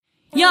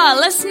You're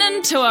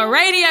listening to a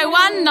Radio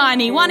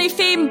 191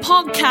 FM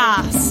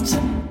podcast.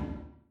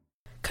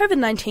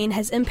 COVID-19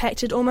 has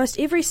impacted almost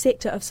every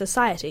sector of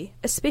society,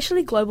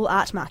 especially global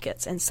art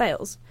markets and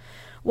sales.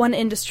 One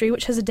industry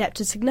which has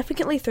adapted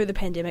significantly through the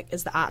pandemic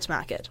is the art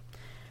market.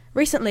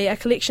 Recently, a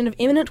collection of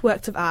eminent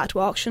works of art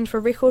were auctioned for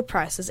record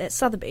prices at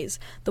Sotheby's,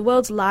 the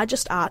world's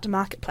largest art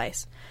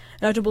marketplace.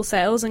 Notable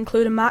sales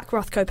include a Mark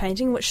Rothko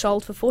painting which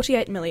sold for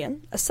 $48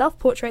 million, a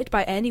self-portrait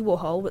by Andy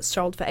Warhol which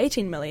sold for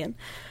 $18 million,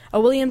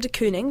 a William de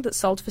Kooning that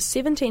sold for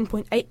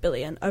 $17.8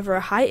 billion over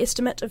a high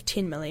estimate of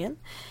 $10 million,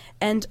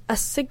 and a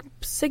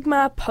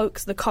Sigmar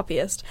Pokes the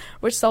Copyist,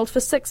 which sold for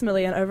 $6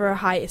 million over a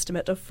high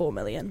estimate of $4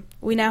 million.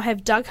 We now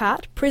have Doug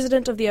Hart,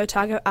 President of the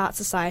Otago Arts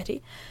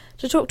Society,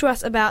 to talk to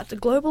us about the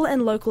global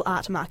and local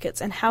art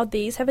markets and how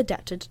these have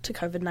adapted to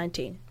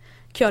COVID-19.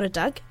 Kia ora,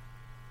 Doug.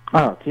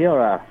 Oh, kia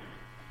ora.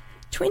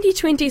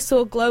 2020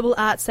 saw global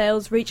art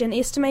sales reach an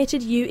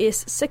estimated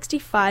US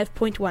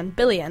 $65.1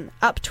 billion,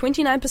 up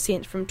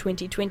 29% from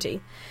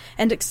 2020,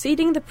 and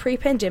exceeding the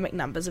pre-pandemic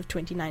numbers of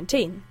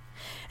 2019.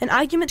 An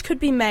argument could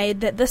be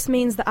made that this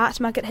means the art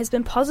market has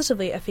been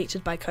positively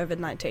affected by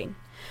COVID-19.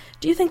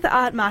 Do you think the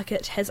art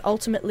market has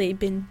ultimately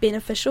been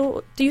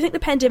beneficial? Do you think the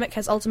pandemic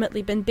has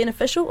ultimately been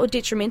beneficial or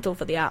detrimental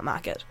for the art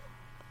market?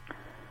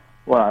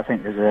 Well, I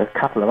think there's a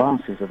couple of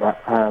answers to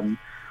that.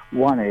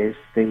 One is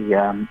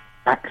the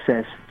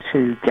access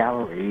to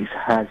galleries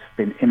has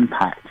been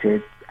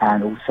impacted,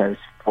 and also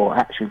for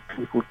actual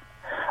people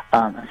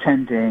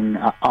attending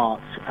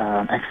art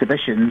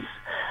exhibitions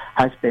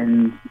has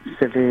been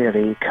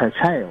severely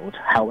curtailed.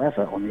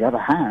 However, on the other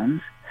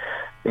hand,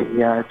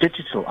 the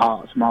digital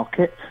arts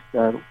market,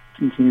 the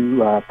new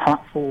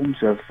platforms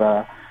of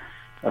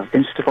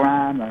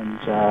Instagram and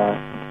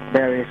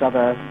various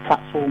other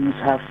platforms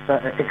have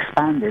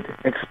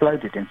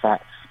exploded, in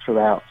fact,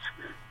 throughout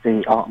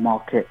the art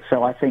market.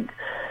 So I think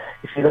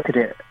if you look at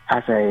it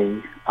as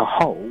a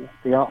whole,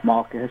 the art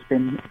market has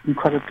been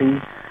incredibly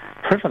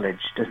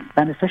privileged and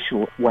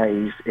beneficial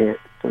ways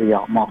for the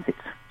art market.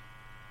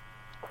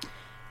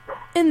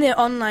 In their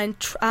online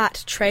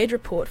art trade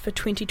report for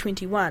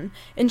 2021,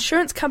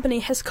 insurance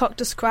company Hiscox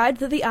described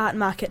that the art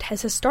market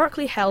has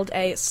historically held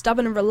a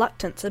stubborn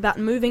reluctance about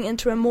moving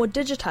into a more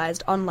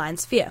digitised online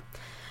sphere.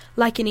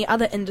 Like any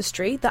other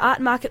industry, the art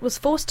market was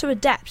forced to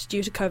adapt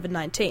due to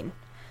COVID-19.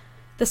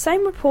 The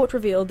same report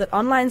revealed that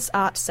online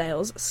art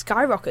sales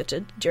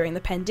skyrocketed during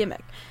the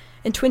pandemic.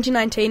 In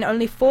 2019,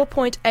 only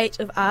 4.8%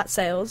 of art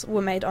sales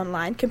were made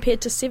online,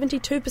 compared to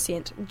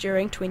 72%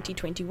 during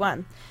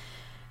 2021.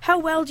 How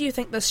well do you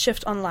think this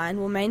shift online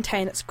will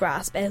maintain its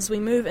grasp as we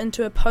move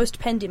into a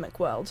post-pandemic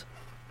world?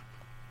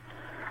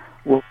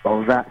 Well,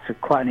 that's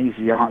quite an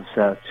easy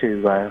answer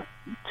to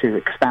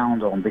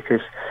expound on,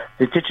 because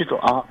the digital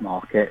art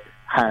market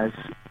has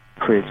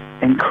proved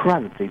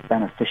incredibly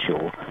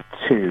beneficial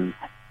to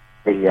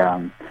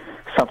the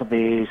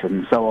Sotheby's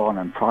and so on,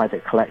 and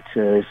private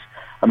collectors.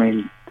 I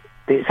mean,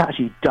 it's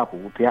actually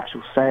doubled. The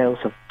actual sales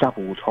have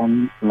doubled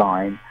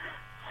online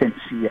since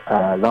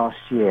last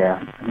year.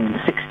 I mean,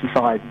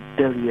 65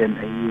 billion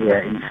a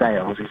year in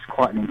sales is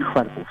quite an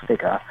incredible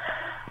figure.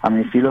 I mean,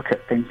 if you look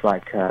at things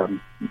like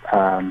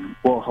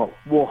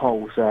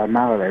Warhol's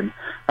Marilyn,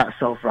 that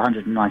sold for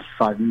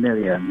 195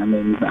 million. I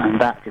mean,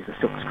 and that is a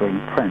silkscreen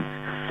print.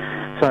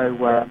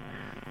 So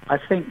I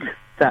think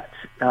that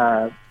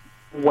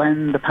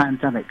when the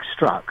pandemic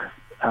struck,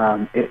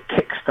 it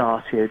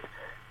kick-started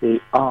the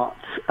art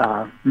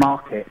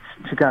markets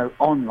to go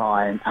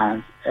online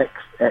and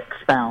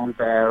expound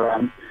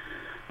their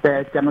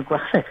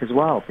demographic as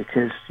well,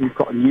 because you've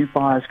got new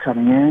buyers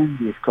coming in,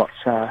 you've got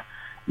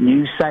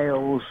new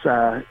sales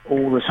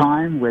all the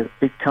time, with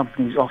big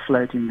companies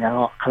offloading their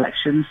art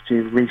collections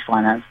to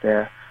refinance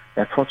their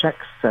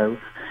projects. So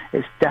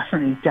it's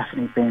definitely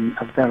been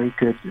a very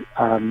good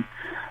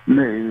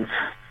move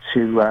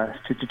to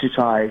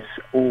digitize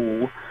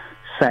all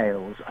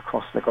sales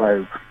across the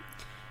globe.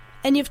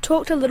 And you've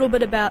talked a little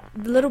bit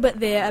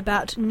there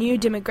about new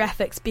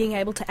demographics being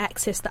able to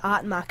access the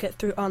art market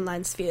through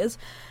online spheres.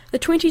 The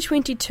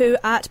 2022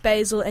 Art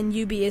Basel and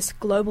UBS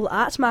Global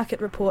Art Market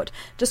Report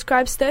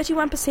describes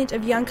 31%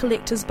 of young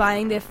collectors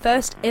buying their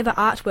first ever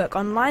artwork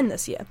online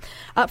this year,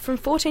 up from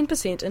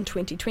 14% in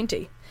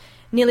 2020.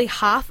 Nearly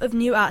half of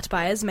new art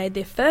buyers made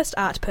their first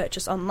art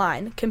purchase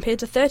online, compared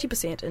to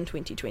 30% in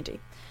 2020.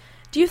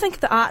 Do you think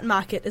the art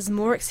market is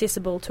more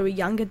accessible to a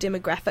younger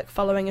demographic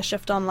following a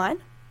shift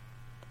online?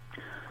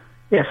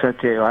 Yes, I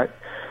do.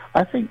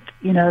 I think,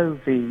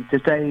 the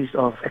days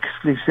of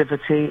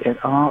exclusivity in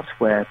art,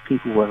 where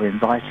people were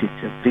invited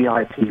to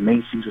VIP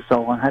meetings and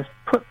so on, has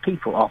put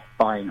people off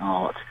buying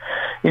art.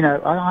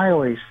 I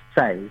always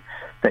say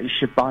that you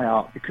should buy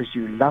art because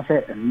you love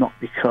it and not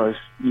because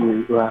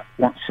you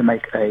want to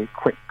make a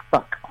quick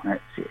buck on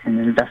it in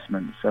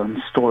investments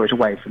and store it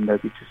away for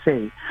nobody to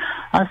see.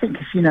 I think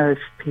if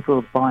people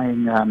are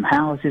buying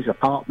houses,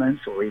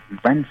 apartments, or even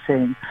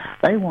renting,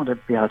 they want to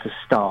be able to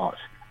start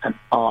an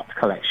art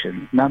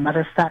collection, no matter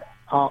if that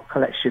art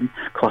collection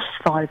costs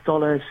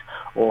 $5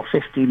 or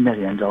 $50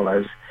 million.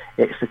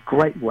 It's a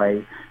great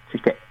way to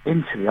get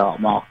into the art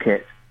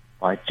market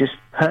by just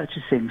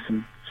purchasing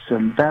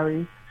some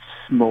very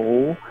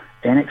small,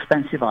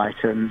 inexpensive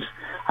items,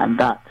 and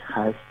that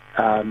has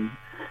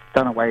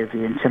done away with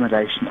the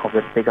intimidation of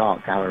the big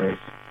art galleries.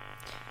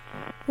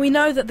 We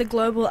know that the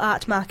global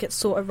art market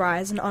saw a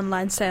rise in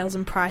online sales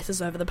and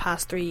prices over the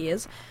past 3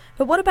 years,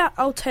 but what about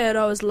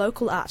Aotearoa's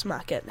local art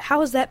market? How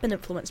has that been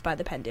influenced by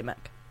the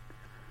pandemic?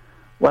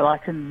 Well, I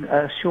can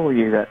assure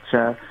you that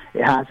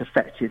it has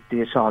affected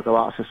the Otago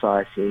Arts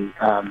Society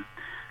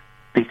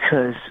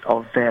because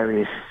of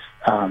various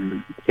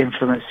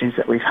influences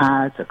that we've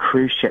had. The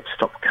cruise ships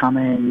stopped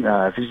coming,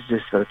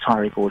 visitors to the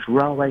Taieri Gorge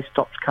Railway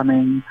stopped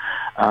coming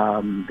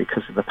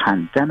because of the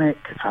pandemic,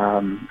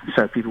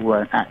 so people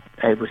weren't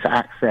able to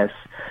access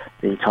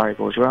the Taieri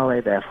Gorge Railway,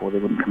 therefore they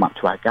wouldn't come up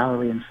to our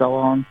gallery and so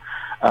on.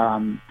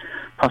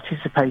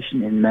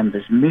 Participation in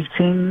members'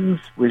 meetings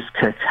was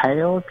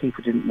curtailed.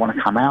 People didn't want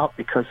to come out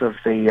because of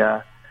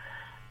the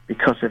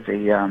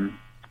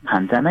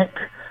pandemic.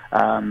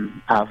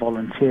 Our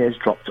volunteers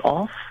dropped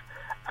off.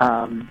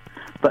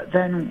 But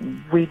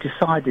then we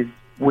decided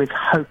with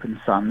Hope and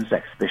Sons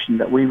exhibition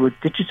that we would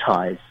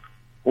digitise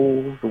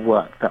all the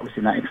work that was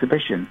in that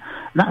exhibition.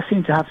 And that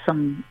seemed to have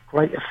some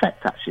great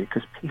effect, actually,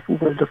 because people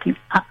were looking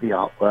at the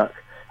artwork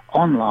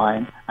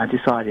online and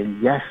deciding,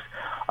 yes,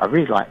 I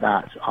really like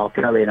that, I'll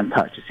go in and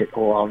purchase it,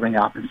 or I'll ring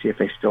up and see if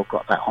they still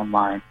got that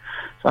online.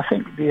 So I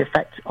think the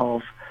effect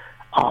of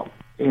art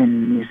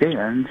in New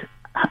Zealand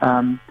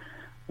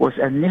was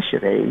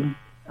initially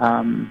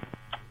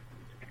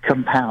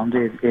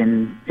compounded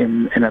in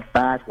a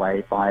bad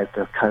way by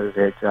the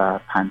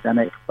COVID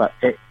pandemic, but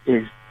it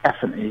is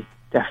definitely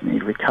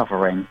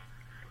recovering.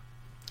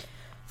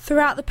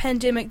 Throughout the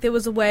pandemic, there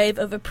was a wave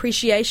of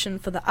appreciation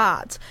for the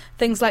arts.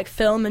 Things like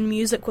film and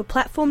music were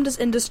platformed as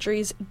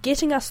industries,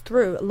 getting us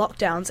through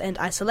lockdowns and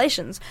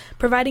isolations,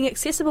 providing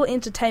accessible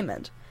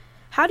entertainment.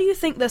 How do you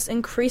think this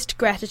increased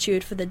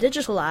gratitude for the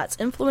digital arts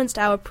influenced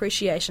our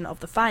appreciation of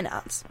the fine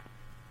arts?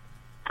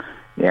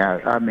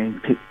 Yeah, I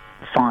mean,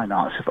 fine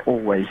arts have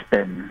always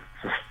been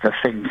the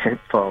thing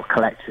for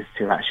collectors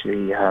to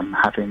actually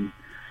have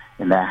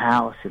in their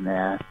house, in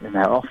their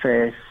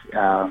office,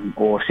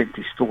 or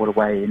simply stored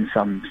away in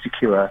some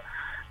secure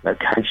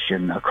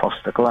location across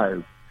the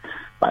globe.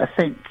 But I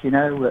think,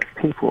 that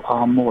people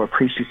are more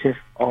appreciative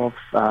of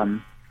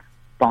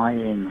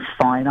buying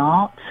fine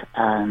art,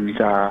 and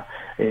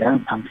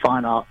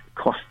fine art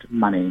costs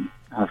money.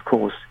 And of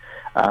course,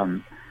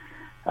 the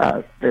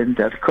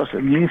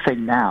new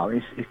thing now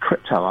is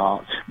crypto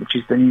art, which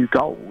is the new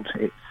gold.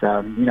 It's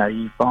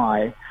you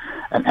buy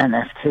an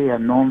NFT, a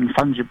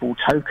non-fungible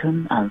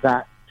token, and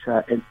that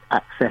it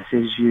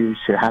accesses you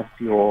to have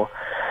your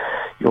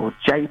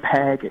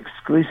JPEG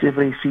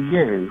exclusively for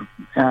you.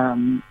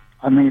 The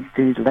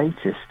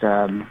latest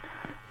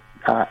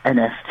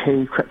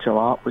NFT crypto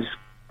art was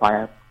by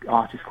an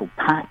artist called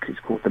Pac. It's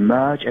called The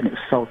Merge, and it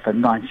was sold for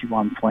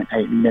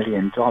 $91.8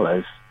 million.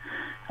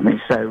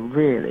 So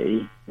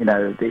really,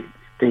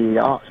 the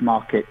arts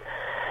market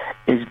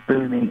is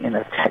booming in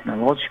a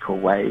technological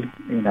way,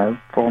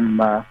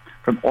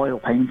 from oil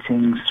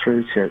paintings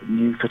through to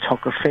new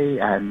photography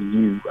and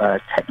new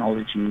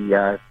technology,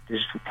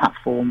 digital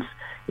platforms.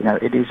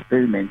 It is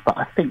booming. But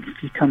I think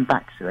if you come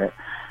back to it,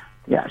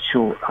 the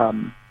actual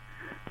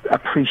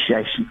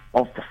appreciation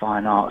of the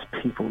fine arts,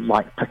 people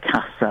like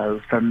Picasso,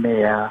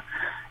 Vermeer,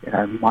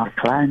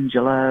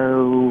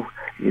 Michelangelo,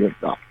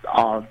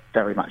 are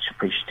very much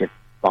appreciated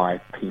by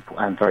people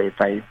and very,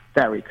 very,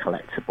 very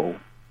collectible.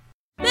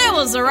 There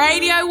was a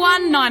Radio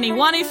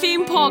 191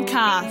 FM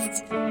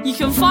podcast. You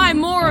can find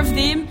more of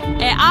them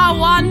at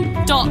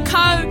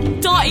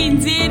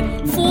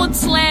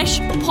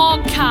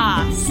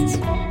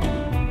r1.co.nz/podcast.